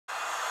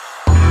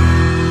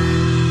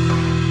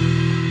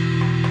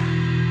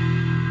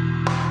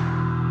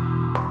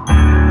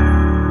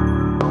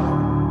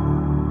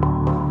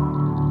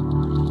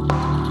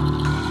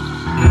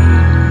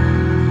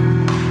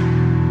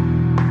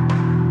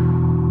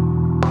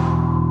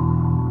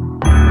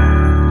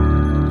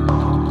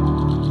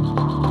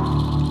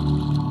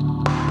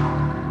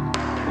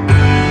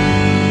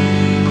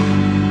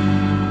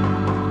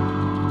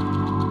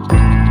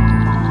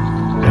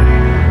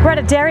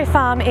dairy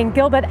farm in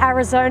Gilbert,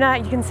 Arizona.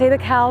 You can see the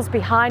cows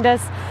behind us.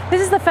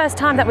 This is the first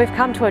time that we've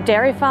come to a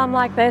dairy farm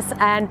like this,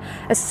 and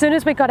as soon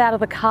as we got out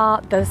of the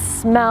car, the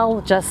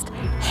smell just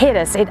hit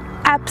us. It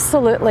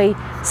absolutely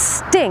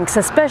stinks,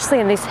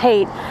 especially in this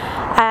heat.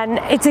 And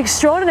it's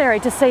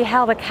extraordinary to see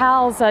how the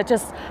cows are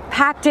just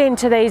packed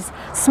into these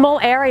small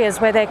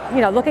areas where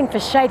they're, looking for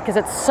shade because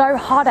it's so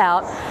hot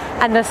out,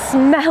 and the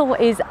smell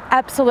is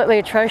absolutely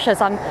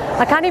atrocious.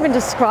 I can't even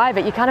describe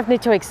it. You kind of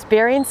need to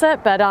experience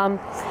it, but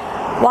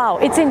wow,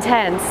 it's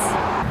intense.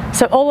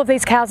 So all of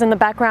these cows in the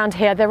background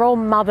here, they're all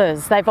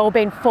mothers. They've all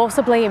been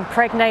forcibly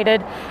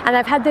impregnated, and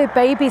they've had their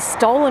babies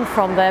stolen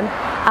from them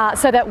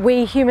so that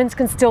we humans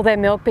can steal their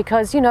milk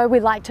because, we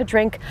like to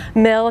drink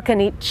milk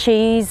and eat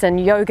cheese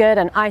and yogurt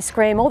and ice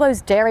cream, all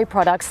those dairy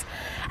products.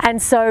 And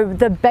so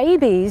the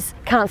babies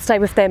can't stay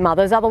with their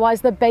mothers,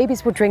 otherwise the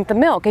babies will drink the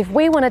milk. If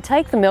we want to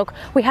take the milk,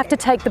 we have to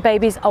take the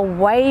babies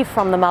away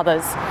from the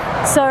mothers.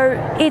 So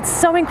it's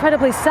so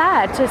incredibly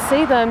sad to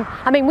see them.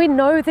 I mean, we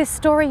know this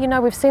story,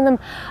 we've seen them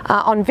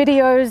on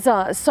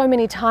videos so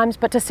many times,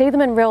 but to see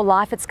them in real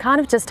life, it's kind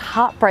of just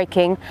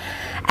heartbreaking.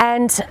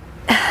 And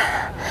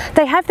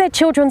they have their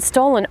children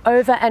stolen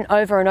over and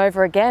over and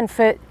over again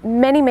for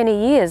many,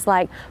 many years,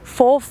 like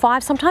 4,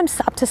 5, sometimes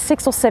up to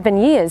 6 or 7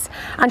 years,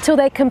 until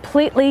they're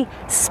completely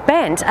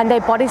spent and their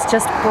bodies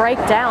just break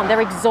down.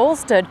 They're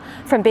exhausted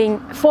from being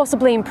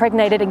forcibly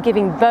impregnated and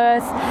giving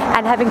birth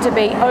and having to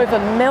be over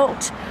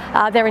milked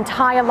their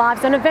entire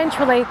lives. And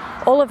eventually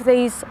all of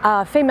these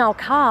female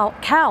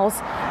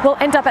cows will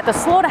end up at the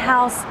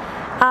slaughterhouse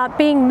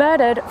being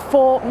murdered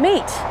for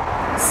meat.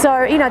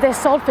 So, they're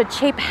sold for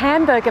cheap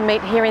hamburger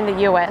meat here in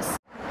the US.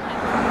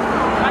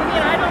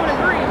 I don't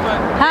agree,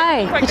 but...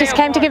 Hi, you just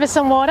came to give us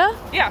some water?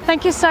 Yeah.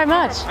 Thank you so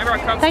much. I brought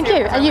cups Thank too,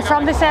 you. Are you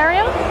from this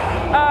area?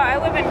 I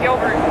live in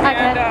Gilbert, okay.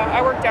 And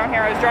I work down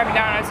here. I was driving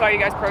down and I saw you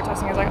guys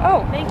protesting. I was like,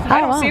 oh,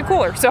 I don't see a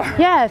cooler, so...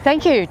 Yeah,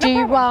 thank you. Do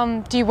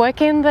you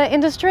work in the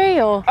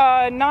industry, or...?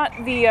 Not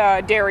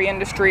the dairy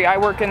industry. I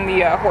work in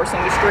the horse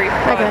industry.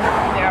 But, okay.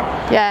 Yeah.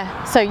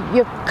 Yeah, so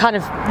you're kind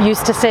of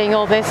used to seeing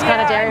all this kind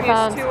of dairy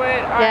farms? Yeah, I'm used to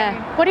it.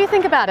 Yeah. What do you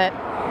think about it?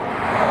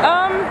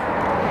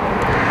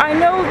 I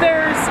know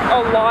there's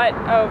a lot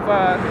of,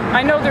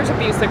 I know there's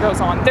abuse that goes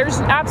on.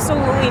 There's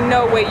absolutely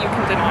no way you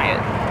can deny it.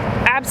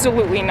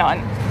 Absolutely none.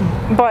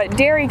 But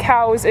dairy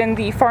cows in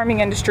the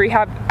farming industry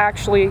have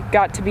actually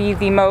got to be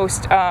the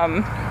most,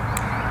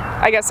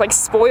 I guess, like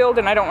spoiled,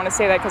 and I don't want to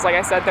say that because, like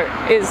I said, there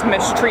is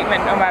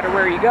mistreatment no matter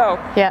where you go.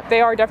 Yep. They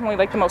are definitely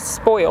like the most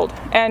spoiled.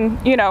 And,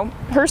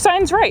 her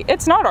sign's right.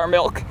 It's not our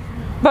milk.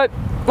 But,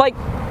 like,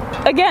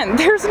 again,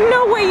 there's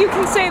no way you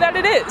can say that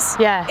it is.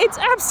 Yeah. It's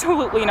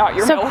absolutely not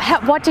your milk.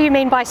 So what do you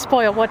mean by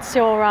spoiled? What's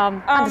your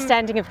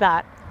understanding of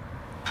that?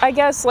 I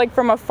guess like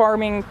from a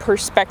farming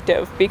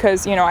perspective,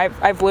 because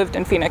I've lived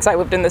in Phoenix, I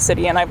lived in the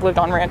city, and I've lived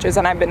on ranches,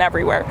 and I've been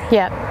everywhere.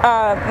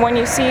 Yeah. When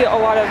you see a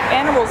lot of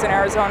animals in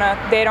Arizona,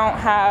 they don't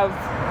have,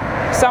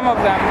 some of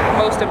them,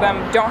 most of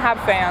them don't have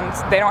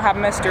fans, they don't have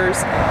misters.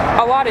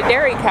 A lot of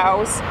dairy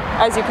cows,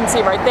 as you can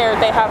see right there,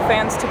 they have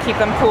fans to keep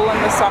them cool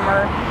in the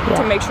summer,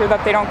 to make sure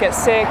that they don't get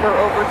sick or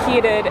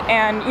overheated.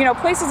 And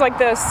places like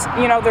this,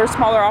 they're a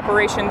smaller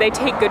operation, they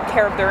take good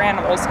care of their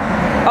animals.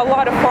 A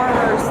lot of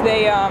farmers,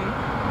 they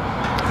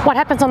What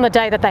happens on the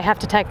day that they have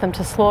to take them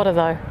to slaughter,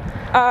 though?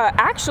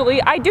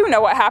 Actually, I do know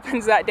what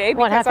happens that day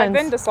because I've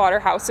been to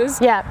slaughterhouses.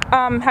 Yeah.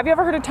 Have you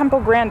ever heard of Temple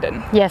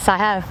Grandin? Yes, I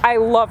have. I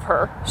love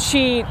her.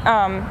 She,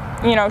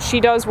 she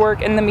does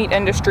work in the meat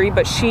industry,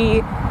 but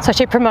So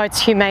she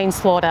promotes humane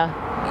slaughter,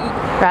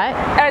 right?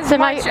 As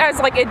much as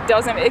like it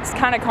doesn't, it's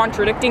kind of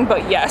contradicting,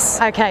 but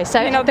yes. Okay,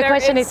 so the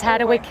question is, how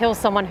do we kill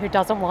someone who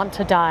doesn't want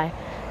to die?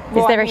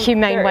 Is there a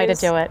humane way to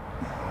do it?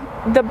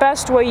 The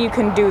best way you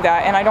can do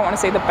that, and I don't want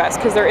to say the best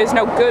because there is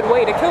no good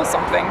way to kill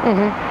something.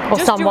 Or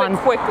just someone. do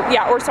it quickly.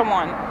 Yeah, or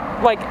someone.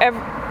 Like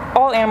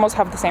all animals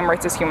have the same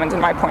rights as humans,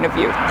 in my point of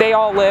view. They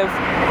all live,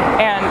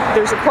 and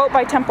there's a quote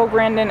by Temple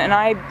Grandin, and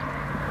I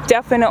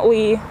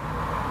definitely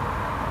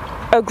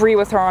agree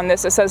with her on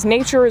this. It says,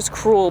 nature is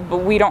cruel, but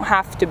we don't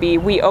have to be.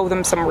 We owe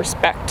them some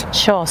respect.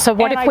 Sure. So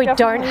what if we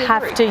don't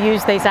have to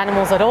use these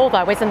animals at all,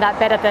 though? Isn't that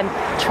better than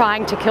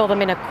trying to kill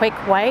them in a quick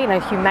way, in a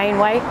humane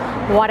way?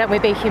 Why don't we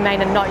be humane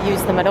and not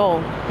use them at all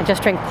and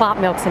just drink plant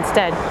milks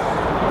instead?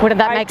 Wouldn't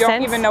that make sense? I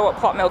don't even know what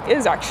plant milk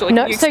is, actually.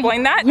 Can you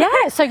explain that?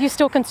 Yeah. So you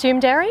still consume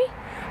dairy?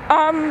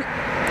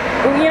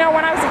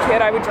 When I was a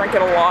kid, I would drink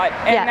it a lot,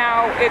 and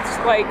now it's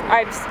like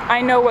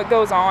I know what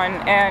goes on,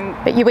 and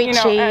but you eat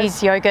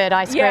cheese, yogurt,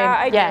 ice cream. Yeah,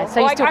 I do. So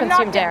you still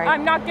consume dairy.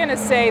 I'm not gonna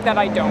say that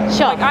I don't.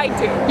 Sure. Like I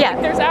do. Yeah.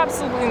 Like, there's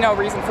absolutely no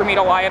reason for me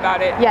to lie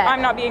about it. Yeah.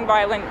 I'm not being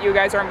violent. You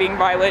guys aren't being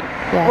violent.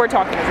 Yeah. We're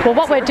talking. Well,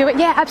 what we're doing,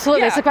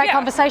 absolutely. It's a great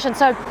conversation.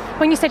 So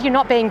when you said you're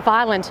not being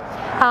violent,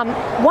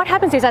 what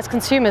happens is, as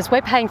consumers,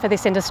 we're paying for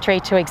this industry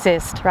to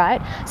exist,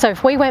 right? So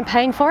if we weren't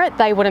paying for it,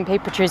 they wouldn't be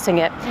producing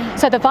it.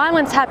 So the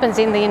violence happens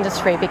in the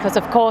industry because,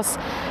 of course,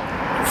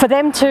 for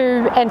them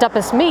to end up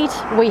as meat,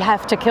 we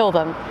have to kill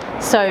them.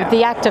 So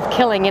the act of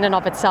killing in and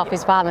of itself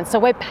is violence. So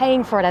we're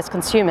paying for it as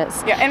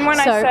consumers. Yeah, and when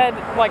I said,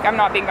 like, I'm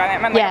not being violent,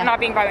 I meant, like, I'm not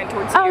being violent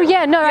towards you. Oh,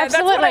 yeah, no,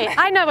 absolutely.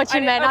 I know what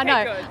you meant, okay, I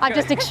know. Good, I'm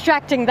just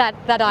extracting that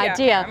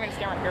idea. I'm gonna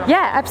stand right here.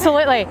 Yeah,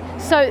 absolutely.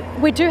 So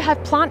we do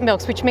have plant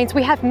milks, which means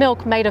we have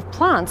milk made of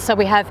plants. So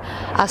we have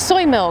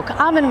soy milk,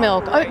 almond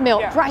milk, oat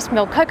milk, rice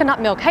milk,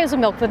 coconut milk, hazel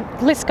milk, the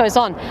list goes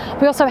on.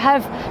 We also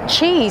have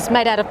cheese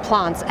made out of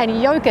plants,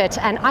 and yogurt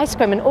and ice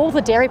cream, and all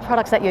the dairy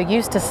products that you're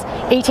used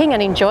to eating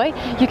and enjoy,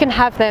 you can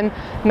have them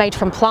made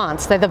from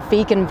plants. They're the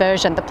vegan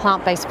version, the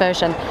plant-based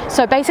version.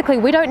 So basically,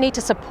 we don't need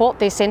to support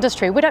this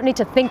industry. We don't need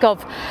to think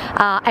of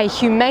a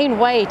humane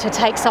way to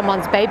take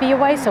someone's baby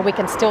away so we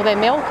can steal their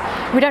milk.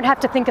 We don't have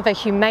to think of a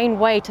humane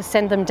way to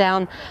send them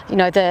down, you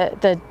know,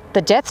 the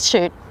death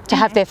chute to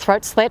have their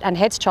throats slit and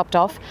heads chopped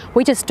off.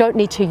 We just don't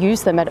need to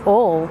use them at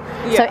all.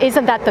 Yeah. So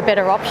isn't that the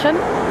better option?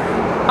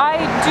 I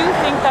do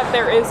think that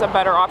there is a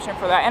better option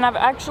for that, and I'm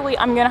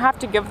gonna have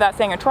to give that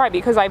thing a try,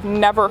 because I've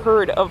never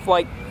heard of,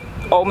 like,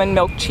 almond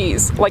milk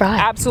cheese. Like,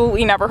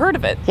 absolutely never heard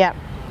of it. Yeah.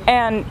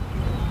 And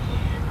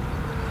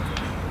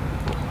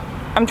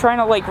I'm trying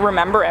to, like,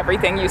 remember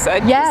everything you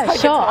said. Yeah,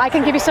 sure. I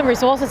can give you some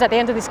resources at the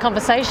end of this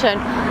conversation.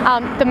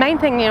 The main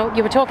thing, you know,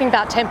 you were talking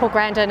about Temple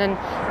Grandin and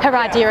her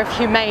idea of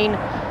humane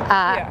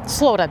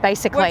slaughter,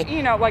 basically. Which,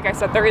 you know, like I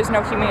said, there is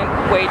no humane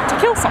way to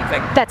kill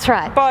something. That's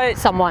right. But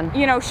someone,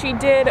 you know, she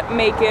did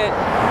make it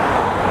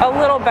a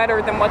little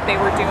better than what they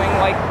were doing.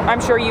 Like, I'm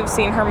sure you've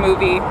seen her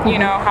movie, you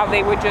know, how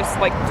they would just,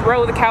 like,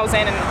 throw the cows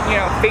in and, you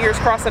know, fingers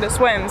crossed that it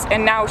swims,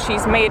 and now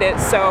she's made it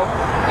so,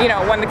 you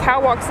know, when the cow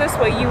walks this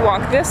way, you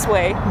walk this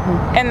way,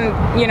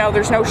 and, you know,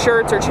 there's no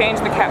shirts or chains,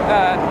 the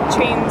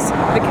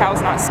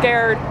cow's not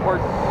scared or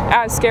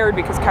as scared,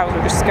 because cows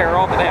are just scared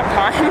all the damn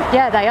time.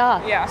 Yeah, they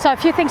are. Yeah. So a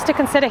few things to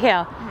consider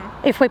here.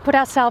 If we put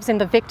ourselves in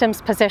the victim's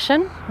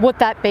position, would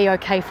that be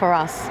okay for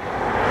us?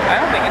 I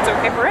don't think it's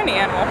okay for any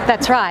animal.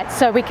 That's right.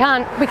 So we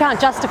can't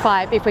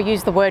justify it if we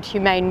use the word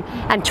humane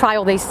and try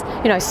all these,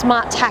 you know,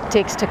 smart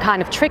tactics to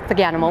kind of trick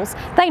the animals.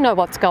 They know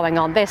what's going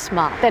on. They're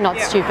smart. They're not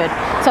stupid.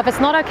 So if it's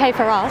not okay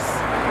for us,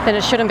 then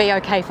it shouldn't be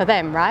okay for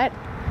them, right?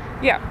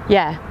 Yeah.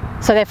 Yeah.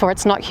 So therefore,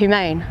 it's not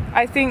humane.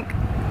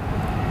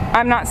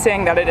 I'm not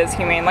saying that it is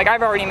humane. Like,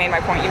 I've already made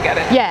my point. You get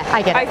it. Yeah,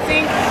 I get it. I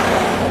think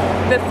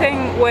the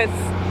thing with,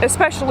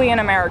 especially in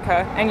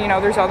America, and, you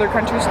know, there's other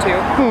countries too,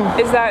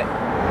 is that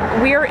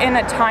we're in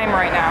a time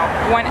right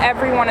now when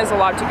everyone is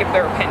allowed to give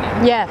their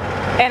opinion. Yeah.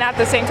 And at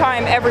the same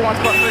time, everyone's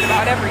butthurt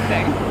about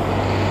everything.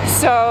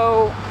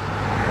 So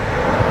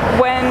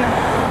when,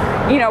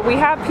 you know, we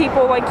have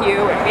people like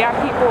you, and we have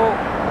people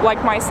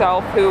like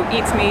myself who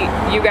eats meat,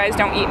 you guys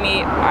don't eat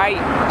meat, I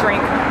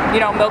drink, you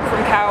know, milk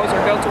from cows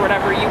or goats or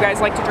whatever, you guys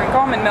like to drink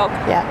almond milk.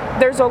 Yeah.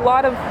 There's a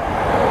lot of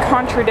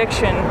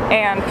contradiction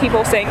and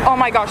people saying, oh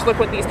my gosh, look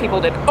what these people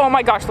did. Oh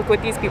my gosh, look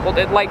what these people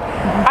did. Like,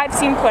 I've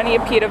seen plenty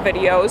of PETA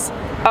videos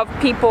of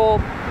people,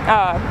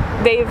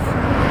 they've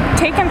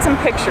taken some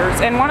pictures,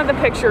 and one of the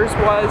pictures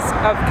was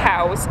of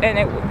cows,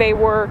 and they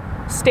were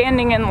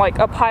standing in, like,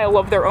 a pile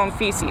of their own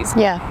feces.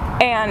 Yeah.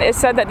 And it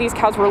said that these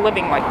cows were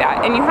living like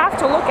that. And you have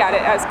to look at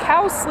it as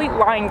cows sleep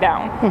lying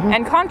down,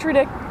 and contrary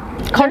to?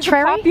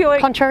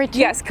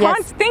 Yes,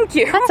 thank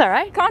you. That's all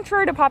right.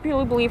 Contrary to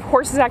popular belief,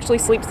 horses actually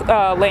sleep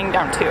laying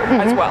down too,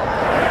 as well.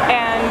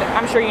 And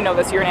I'm sure you know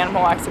this, you're an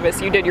animal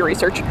activist, you did your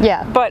research.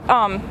 Yeah. But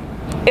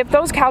if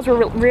those cows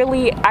were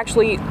really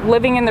actually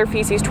living in their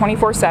feces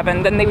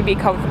 24/7, then they would be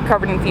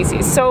covered in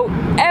feces. So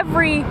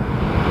every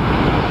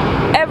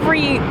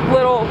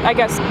little, I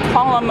guess,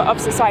 column of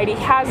society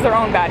has their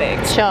own bad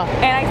eggs. Sure.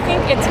 And I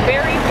think it's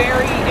very,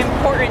 very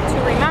important to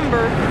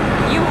remember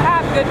you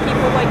have good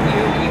people like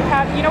you. You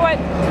have, you know what?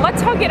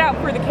 Let's hug it out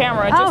for the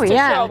camera just to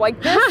show, like,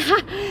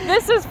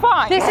 this is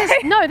fine. This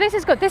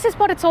is good. This is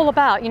what it's all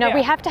about. You know,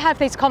 we have to have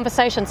these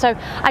conversations. So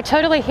I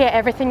totally hear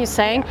everything you're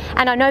saying,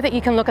 and I know that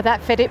you can look at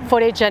that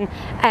footage and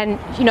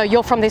you know,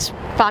 you're from this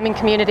farming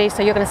community,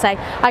 so you're going to say,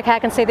 okay, I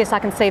can see this, I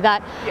can see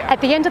that. Yeah.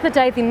 At the end of the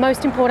day, the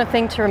most important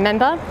thing to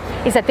remember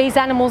is that these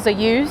animals are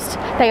used,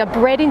 they are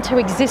bred into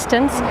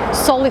existence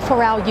solely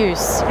for our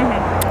use.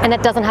 And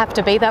it doesn't have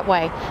to be that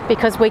way,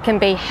 because we can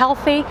be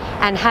healthy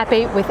and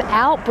happy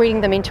without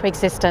breeding them into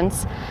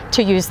existence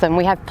to use them.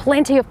 We have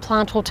plenty of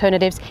plant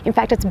alternatives. In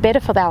fact, it's better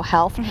for our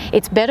health,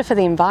 it's better for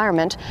the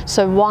environment.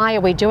 So why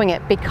are we doing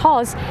it?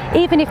 Because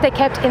even if they're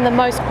kept in the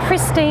most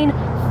pristine,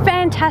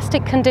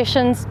 fantastic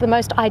conditions, the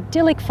most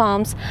idyllic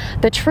farms,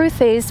 the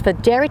truth is, for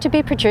dairy to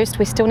be produced,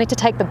 we still need to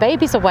take the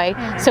babies away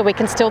so we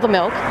can steal the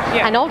milk.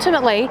 And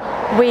ultimately,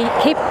 we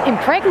keep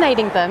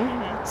impregnating them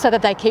so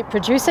that they keep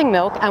producing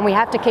milk, and we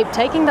have to keep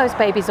taking those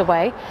babies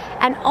away.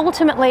 And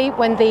ultimately,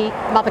 when the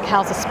mother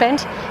cows are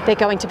spent, they're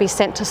going to be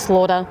sent to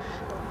slaughter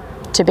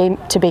to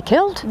be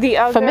killed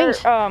for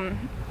meat.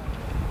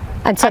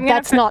 And so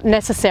that's not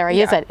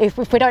necessary, is it?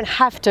 If we don't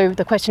have to,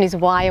 the question is,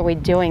 why are we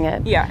doing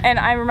it? Yeah, and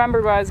I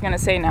remember what I was going to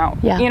say now.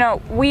 Yeah. You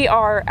know, we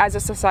are, as a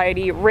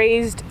society,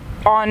 raised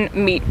on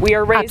meat. We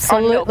are raised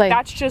on milk.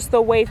 That's just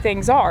the way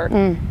things are.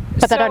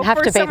 But they don't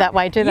have to be that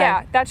way, do they?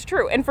 Yeah, that's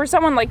true. And for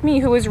someone like me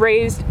who was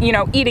raised, you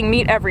know, eating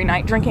meat every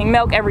night, drinking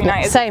milk every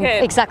night as a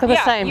kid. Exactly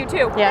the same. You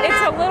too. Yeah.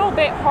 It's a little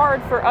bit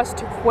hard for us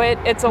to quit.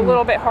 It's a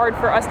little bit hard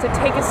for us to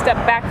take a step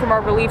back from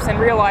our beliefs and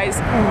realize,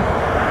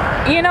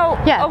 you know,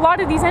 a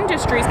lot of these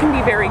industries can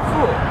be very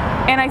cruel.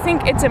 And I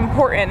think it's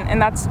important, and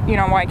that's, you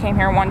know, why I came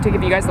here and wanted to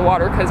give you guys the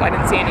water, because I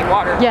didn't see any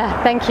water.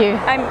 Yeah, thank you.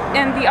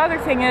 And the other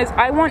thing is,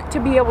 I want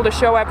to be able to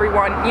show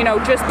everyone, you know,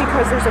 just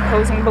because there's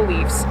opposing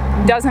beliefs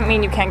doesn't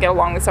mean you can't get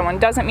along with someone,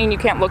 doesn't mean you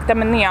can't look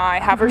them in the eye,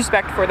 have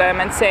respect for them,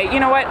 and say, you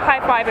know what, high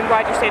five, I'm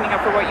glad you're standing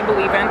up for what you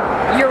believe in.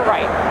 You're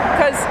right.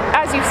 Because,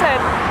 as you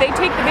said, they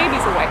take the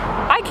babies away.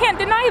 I can't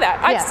deny that.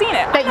 I've seen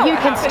it. But you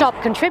can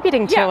stop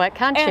contributing to it,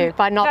 can't you?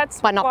 By not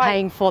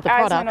paying for the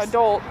products. As an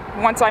adult,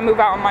 once I move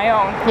out on my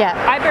own,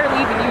 I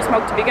barely even use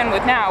milk to begin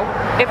with now.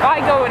 If I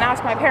go and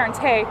ask my parents,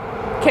 hey,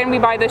 can we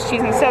buy this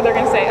cheese instead? They're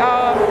going to say,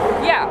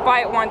 yeah,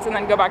 buy it once and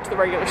then go back to the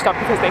regular stuff,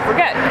 because they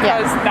forget,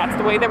 because that's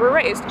the way they were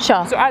raised.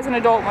 Sure. So as an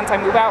adult, once I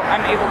move out,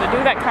 I'm able to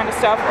do that kind of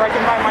stuff, or I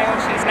can buy my own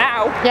cheese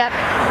now. Yep.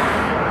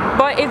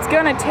 But it's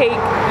going to take,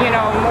 you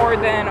know, more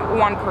than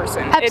one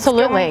person.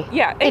 Absolutely.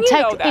 And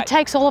it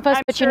takes all of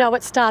us, but you know,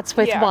 it starts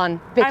with one,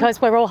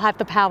 because we all have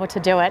the power to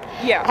do it.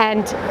 Yeah.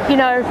 And, you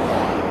know,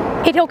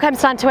 it all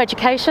comes down to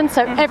education.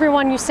 So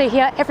everyone you see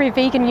here, every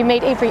vegan you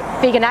meet, every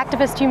vegan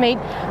activist you meet,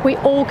 we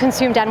all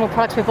consumed animal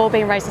products. We've all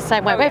been raised the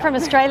same way. We're from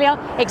Australia,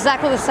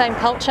 exactly the same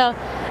culture,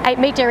 ate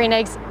meat, dairy and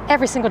eggs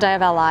every single day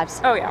of our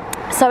lives. Oh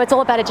yeah. So it's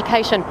all about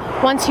education.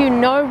 Once you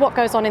know what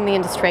goes on in the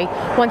industry,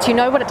 once you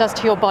know what it does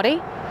to your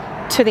body,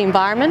 to the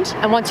environment,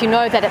 and once you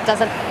know that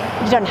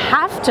you don't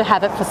have to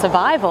have it for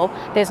survival,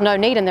 there's no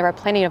need and there are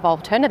plenty of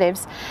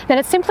alternatives, then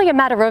it's simply a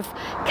matter of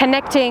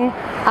connecting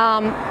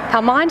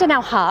our mind and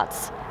our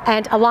hearts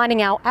and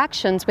aligning our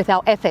actions with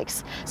our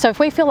ethics. So if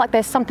we feel like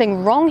there's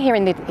something wrong here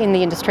in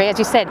the industry, as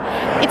you said,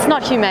 it's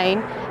not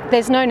humane,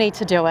 there's no need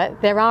to do it,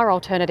 there are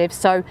alternatives.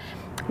 So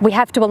we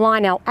have to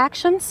align our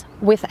actions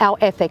with our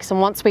ethics,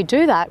 and once we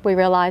do that, we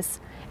realize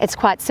it's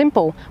quite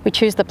simple. We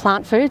choose the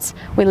plant foods,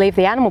 we leave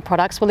the animal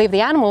products, we leave the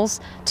animals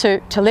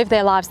to live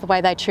their lives the way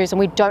they choose, and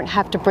we don't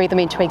have to breathe them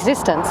into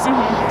existence.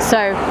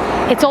 So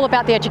it's all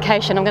about the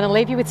education. I'm going to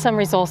leave you with some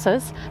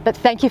resources, but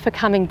thank you for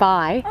coming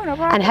by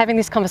and having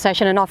this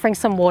conversation and offering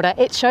some water.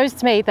 It shows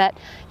to me that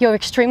you're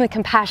extremely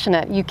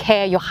compassionate, you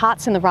care, your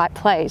heart's in the right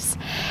place.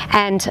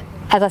 And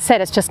as I said,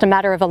 it's just a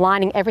matter of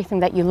aligning everything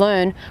that you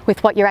learn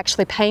with what you're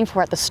actually paying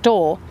for at the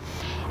store.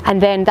 And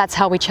then that's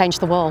how we change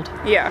the world.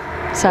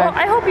 Yeah. So, well,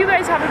 I hope you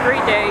guys have a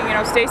great day. You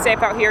know, stay safe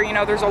out here. You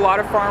know, there's a lot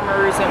of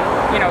farmers,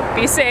 and, you know,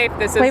 be safe.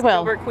 This is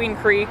over Queen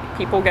Creek.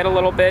 People get a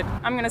little bit,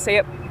 I'm going to say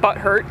it, butt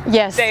hurt.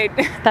 Yes,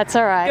 that's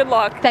all right. Good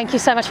luck. Thank you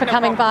so much for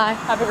coming by.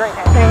 Have a great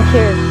day. Thank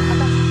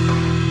you.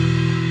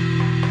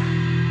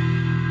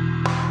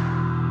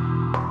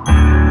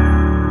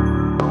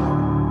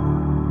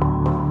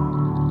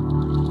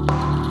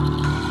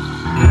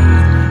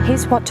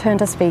 Here's what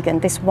turned us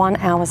vegan, this 1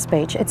 hour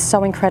speech. It's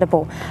so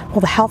incredible. All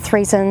the health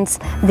reasons,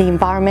 the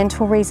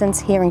environmental reasons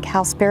here in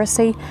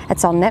Cowspiracy.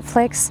 It's on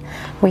Netflix.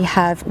 We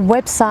have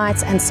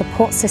websites and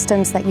support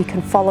systems that you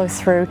can follow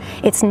through.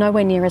 It's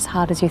nowhere near as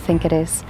hard as you think it is.